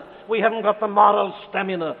paralyzed. We haven't got the moral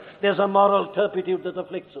stamina. There's a moral turpitude that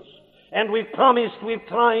afflicts us. And we've promised, we've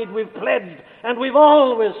tried, we've pledged, and we've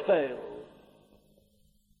always failed.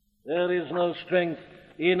 There is no strength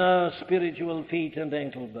in our spiritual feet and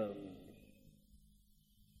ankle bones.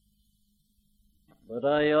 But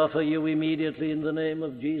I offer you immediately in the name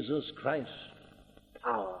of Jesus Christ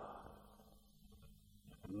power.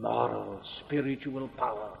 Moral, spiritual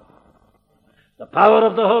power. The power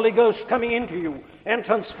of the Holy Ghost coming into you and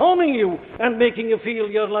transforming you and making you feel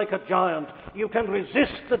you're like a giant. You can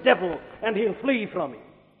resist the devil and he'll flee from you.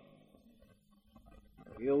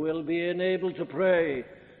 You will be enabled to pray,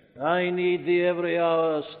 I need thee every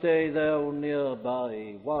hour, stay thou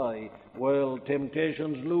nearby. Why? Well,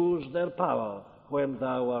 temptations lose their power when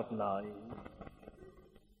thou art nigh.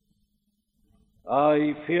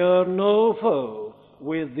 I fear no foe,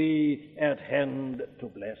 with thee at hand to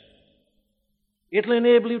bless. It'll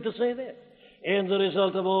enable you to say that. And the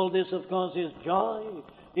result of all this, of course, is joy.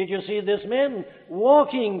 Did you see this man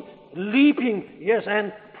walking, leaping, yes,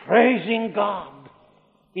 and praising God?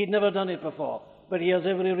 He'd never done it before, but he has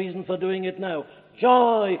every reason for doing it now.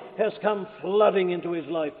 Joy has come flooding into his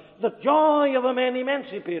life. The joy of a man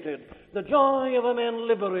emancipated, the joy of a man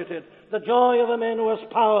liberated, the joy of a man who has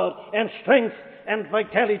power and strength and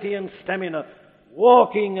vitality and stamina,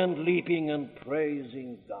 walking and leaping and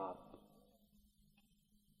praising God.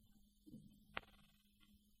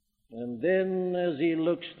 And then as he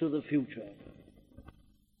looks to the future,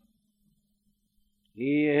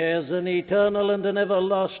 he has an eternal and an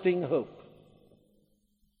everlasting hope.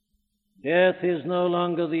 Death is no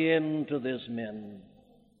longer the end to this man.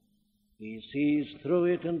 He sees through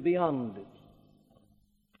it and beyond it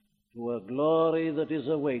to a glory that is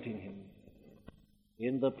awaiting him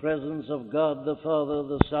in the presence of God the Father,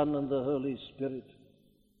 the Son, and the Holy Spirit,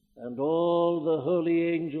 and all the holy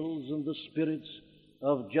angels and the spirits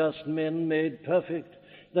of just men made perfect,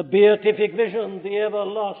 the beatific vision, the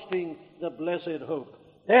everlasting, the blessed hope.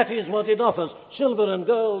 That is what it offers. Silver and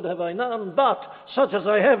gold have I none, but such as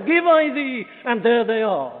I have give I thee, and there they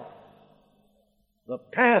are. The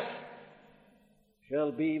past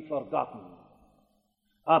shall be forgotten.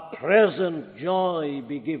 A present joy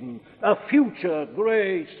be given. A future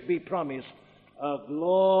grace be promised. A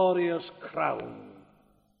glorious crown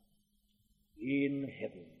in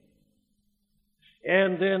heaven.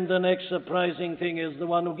 And then the next surprising thing is the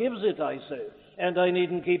one who gives it, I say. And I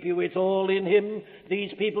needn't keep you, it's all in him.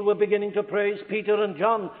 These people were beginning to praise Peter and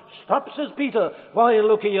John. Stop, says Peter, why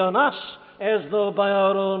look ye on us, as though by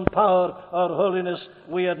our own power or holiness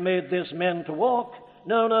we had made this man to walk?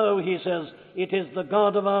 No, no, he says, it is the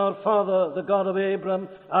God of our father, the God of Abraham,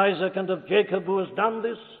 Isaac, and of Jacob who has done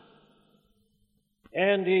this.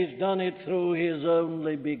 And he's done it through his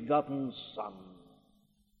only begotten Son.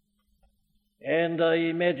 And I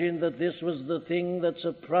imagine that this was the thing that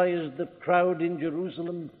surprised the crowd in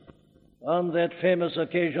Jerusalem on that famous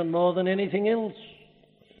occasion more than anything else.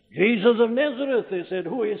 Jesus of Nazareth, they said,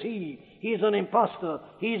 who is he? He's an impostor.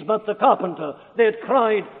 He's but the carpenter. They'd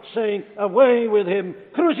cried, saying, away with him,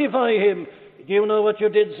 crucify him. Do you know what you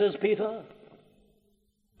did, says Peter?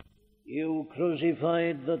 You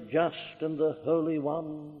crucified the just and the Holy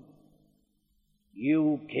One.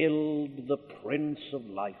 You killed the Prince of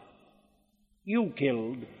Life. You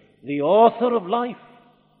killed the author of life.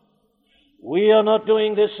 We are not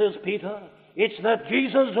doing this, says Peter. It's that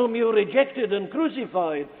Jesus whom you rejected and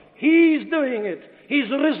crucified. He's doing it.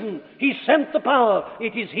 He's risen. He sent the power.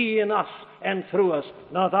 It is He in us and through us,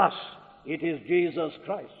 not us. It is Jesus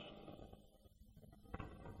Christ.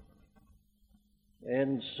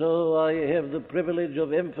 And so I have the privilege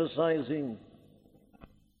of emphasizing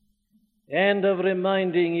and of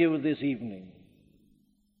reminding you this evening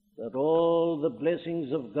that all the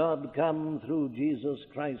blessings of God come through Jesus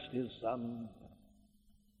Christ, His Son.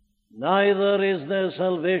 Neither is there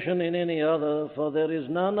salvation in any other, for there is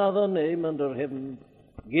none other name under heaven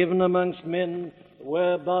given amongst men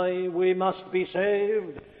whereby we must be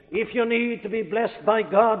saved. If you need to be blessed by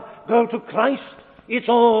God, go to Christ. It's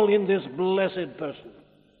all in this blessed person,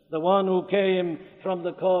 the one who came from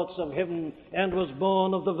the courts of heaven and was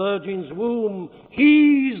born of the Virgin's womb.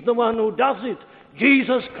 He's the one who does it.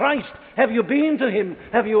 Jesus Christ. Have you been to Him?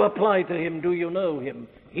 Have you applied to Him? Do you know Him?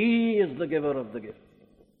 He is the giver of the gift.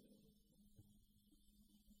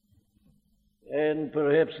 And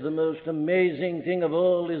perhaps the most amazing thing of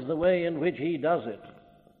all is the way in which He does it.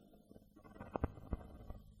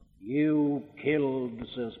 You killed,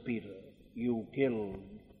 says Peter, you killed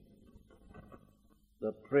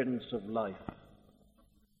the Prince of Life.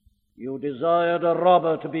 You desired a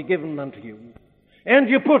robber to be given unto you. and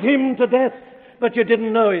you put him to death, but you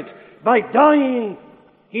didn't know it. By dying,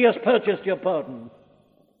 he has purchased your pardon.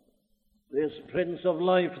 This Prince of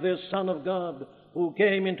Life, this Son of God, who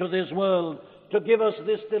came into this world to give us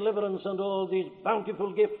this deliverance and all these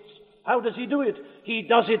bountiful gifts, how does he do it? He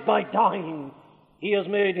does it by dying. He has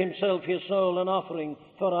made himself, his soul, an offering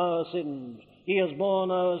for our sins. He has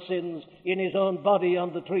borne our sins in his own body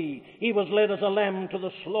on the tree. He was led as a lamb to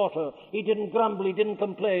the slaughter. He didn't grumble, he didn't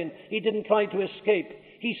complain, he didn't try to escape.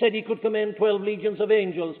 He said he could command 12 legions of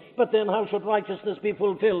angels, but then how should righteousness be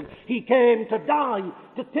fulfilled? He came to die,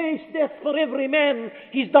 to taste death for every man.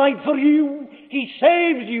 He's died for you. He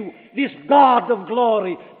saves you, this God of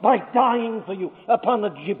glory, by dying for you upon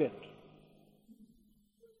a gibbet.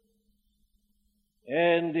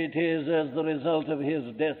 And it is as the result of his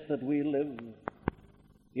death that we live.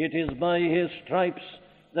 It is by his stripes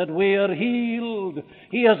that we are healed.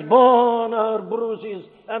 He has borne our bruises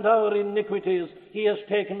and our iniquities. He has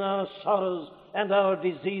taken our sorrows and our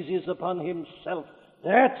diseases upon himself.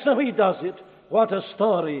 That's how he does it. What a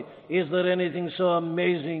story. Is there anything so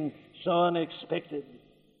amazing, so unexpected?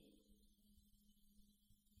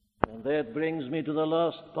 And that brings me to the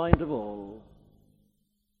last point of all.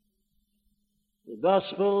 The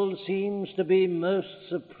gospel seems to be most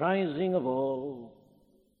surprising of all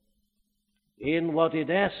in what it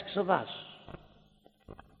asks of us.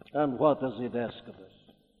 And what does it ask of us?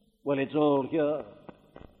 Well, it's all here.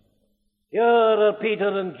 Here are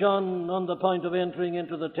Peter and John on the point of entering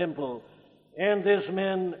into the temple, and this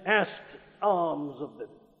man asked alms of them.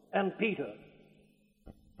 And Peter,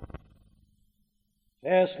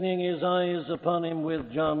 fastening his eyes upon him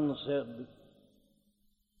with John, said,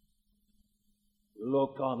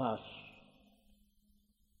 "Look on us.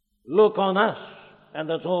 Look on us." And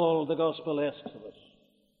that's all the gospel asks of us.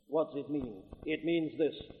 What's it mean? It means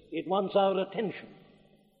this. It wants our attention.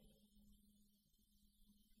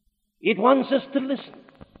 It wants us to listen.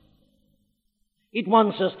 It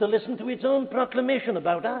wants us to listen to its own proclamation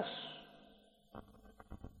about us.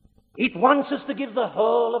 It wants us to give the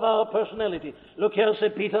whole of our personality. "Look here,"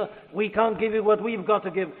 said Peter, "we can't give you what we've got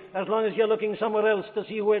to give as long as you're looking somewhere else to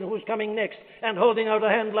see who's coming next and holding out a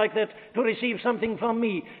hand like that to receive something from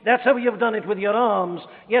me. That's how you've done it with your alms.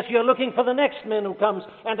 Yes, you're looking for the next man who comes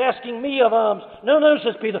and asking me of alms. No, no,"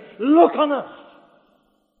 says Peter, "look on us.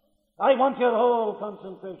 I want your whole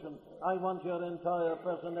concentration. I want your entire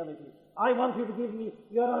personality. I want you to give me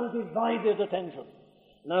your undivided attention."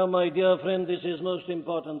 Now, my dear friend, this is most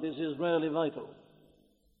important. This is really vital.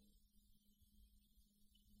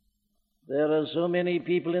 There are so many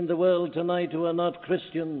people in the world tonight who are not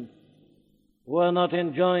Christian, who are not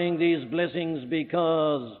enjoying these blessings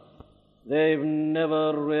because they've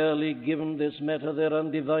never really given this matter their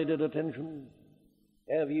undivided attention.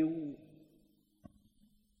 Have you?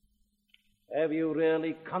 Have you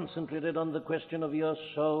really concentrated on the question of your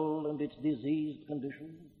soul and its diseased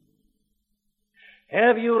condition?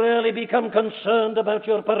 Have you really become concerned about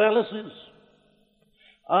your paralysis?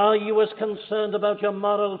 Are you as concerned about your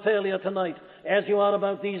moral failure tonight as you are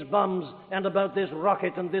about these bombs and about this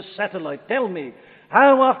rocket and this satellite? Tell me,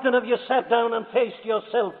 how often have you sat down and faced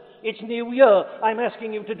yourself? It's New Year. I'm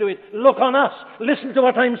asking you to do it. Look on us. Listen to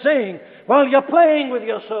what I'm saying. While you're playing with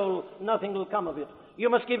your soul, nothing will come of it. You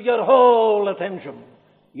must give your whole attention.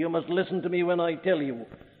 You must listen to me when I tell you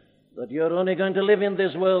that you're only going to live in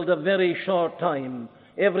this world a very short time.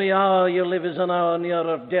 Every hour you live is an hour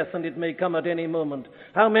nearer death, and it may come at any moment.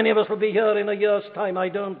 How many of us will be here in a year's time, I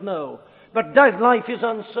don't know. But life is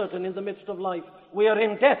uncertain. In the midst of life, we are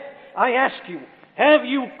in death. I ask you, have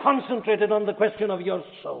you concentrated on the question of your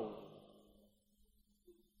soul?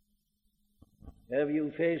 Have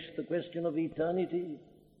you faced the question of eternity?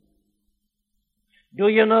 Do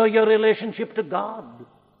you know your relationship to God?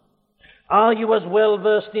 Are you as well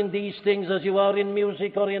versed in these things as you are in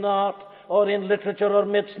music or in art or in literature or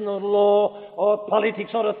medicine or law or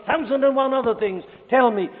politics or 1,001 other things? Tell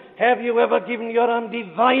me, have you ever given your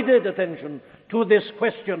undivided attention to this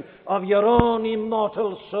question of your own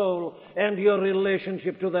immortal soul and your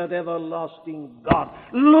relationship to that everlasting God?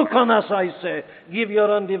 Look on us, I say. Give your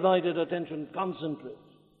undivided attention. Concentrate.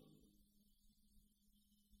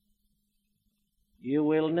 You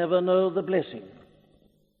will never know the blessing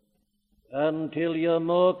until you're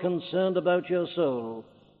more concerned about your soul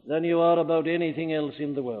than you are about anything else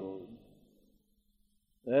in the world.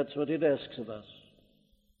 That's what it asks of us.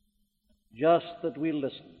 Just that we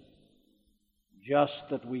listen. Just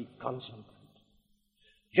that we concentrate.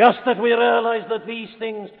 Just that we realize that these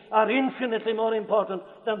things are infinitely more important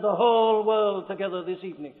than the whole world together this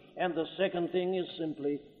evening. And the second thing is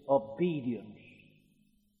simply obedience.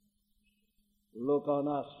 Look on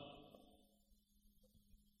us.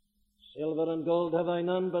 Silver and gold have I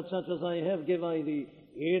none, but such as I have give I thee.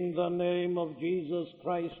 In the name of Jesus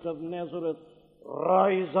Christ of Nazareth,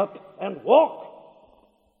 rise up and walk.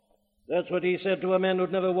 That's what he said to a man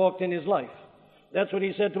who'd never walked in his life. That's what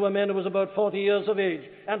he said to a man who was about 40 years of age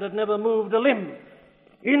and had never moved a limb.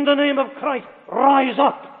 In the name of Christ, rise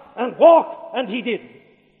up and walk. And he did.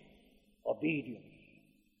 Obedience.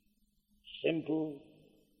 Simple,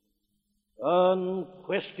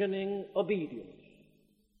 unquestioning obedience.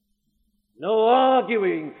 No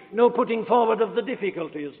arguing, no putting forward of the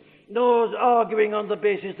difficulties, no arguing on the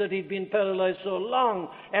basis that he'd been paralyzed so long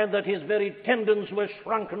and that his very tendons were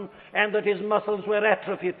shrunken and that his muscles were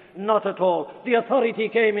atrophied. Not at all. The authority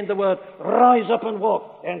came in the word, rise up and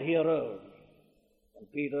walk, and he arose.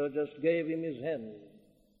 And Peter just gave him his hand.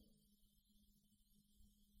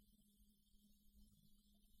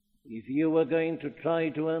 If you were going to try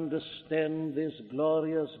to understand this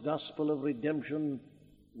glorious gospel of redemption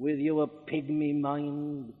with your pygmy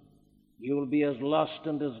mind, you'll be as lost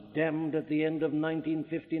and as damned at the end of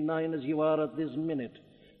 1959 as you are at this minute.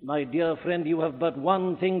 My dear friend, you have but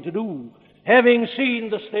one thing to do. Having seen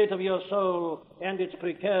the state of your soul and its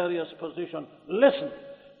precarious position, listen.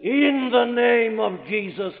 In the name of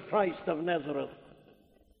Jesus Christ of Nazareth,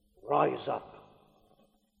 rise up,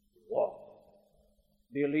 walk.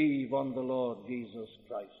 Believe on the Lord Jesus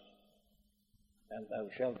Christ, and thou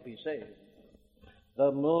shalt be saved.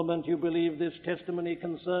 The moment you believe this testimony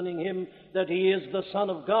concerning him, that he is the Son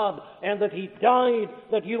of God, and that he died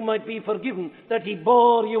that you might be forgiven, that he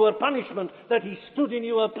bore your punishment, that he stood in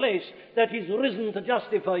your place, that he's risen to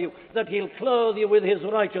justify you, that he'll clothe you with his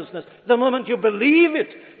righteousness. The moment you believe it,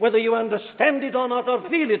 whether you understand it or not, or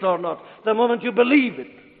feel it or not, the moment you believe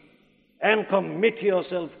it and commit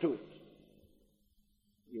yourself to it,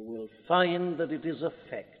 you will find that it is a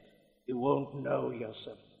fact. You won't know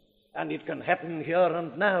yourself. And it can happen here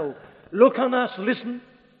and now. Look on us, listen.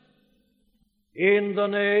 In the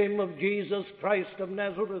name of Jesus Christ of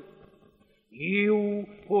Nazareth, you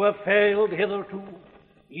who have failed hitherto,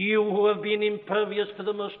 you who have been impervious to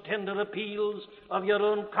the most tender appeals of your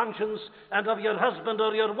own conscience and of your husband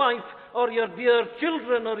or your wife or your dear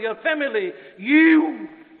children or your family, you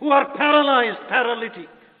who are paralyzed, paralytic,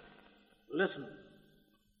 listen.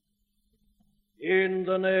 In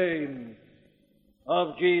the name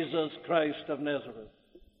of Jesus Christ of Nazareth,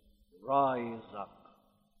 rise up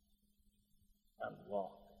and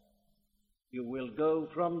walk. You will go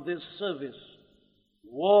from this service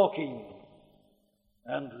walking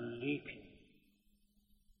and leaping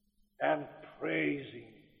and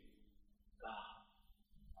praising God.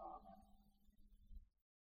 Amen.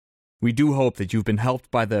 We do hope that you've been helped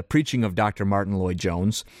by the preaching of Dr. Martyn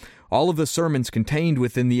Lloyd-Jones. All of the sermons contained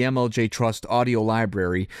within the MLJ Trust audio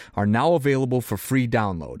library are now available for free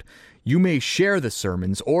download. You may share the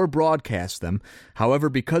sermons or broadcast them. However,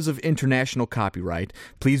 because of international copyright,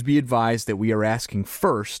 please be advised that we are asking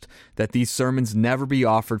first that these sermons never be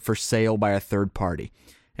offered for sale by a third party.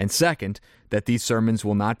 And second, that these sermons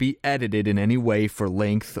will not be edited in any way for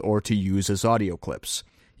length or to use as audio clips.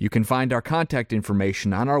 You can find our contact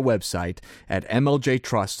information on our website at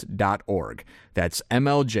mljtrust.org. That's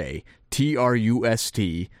mljtrust.org.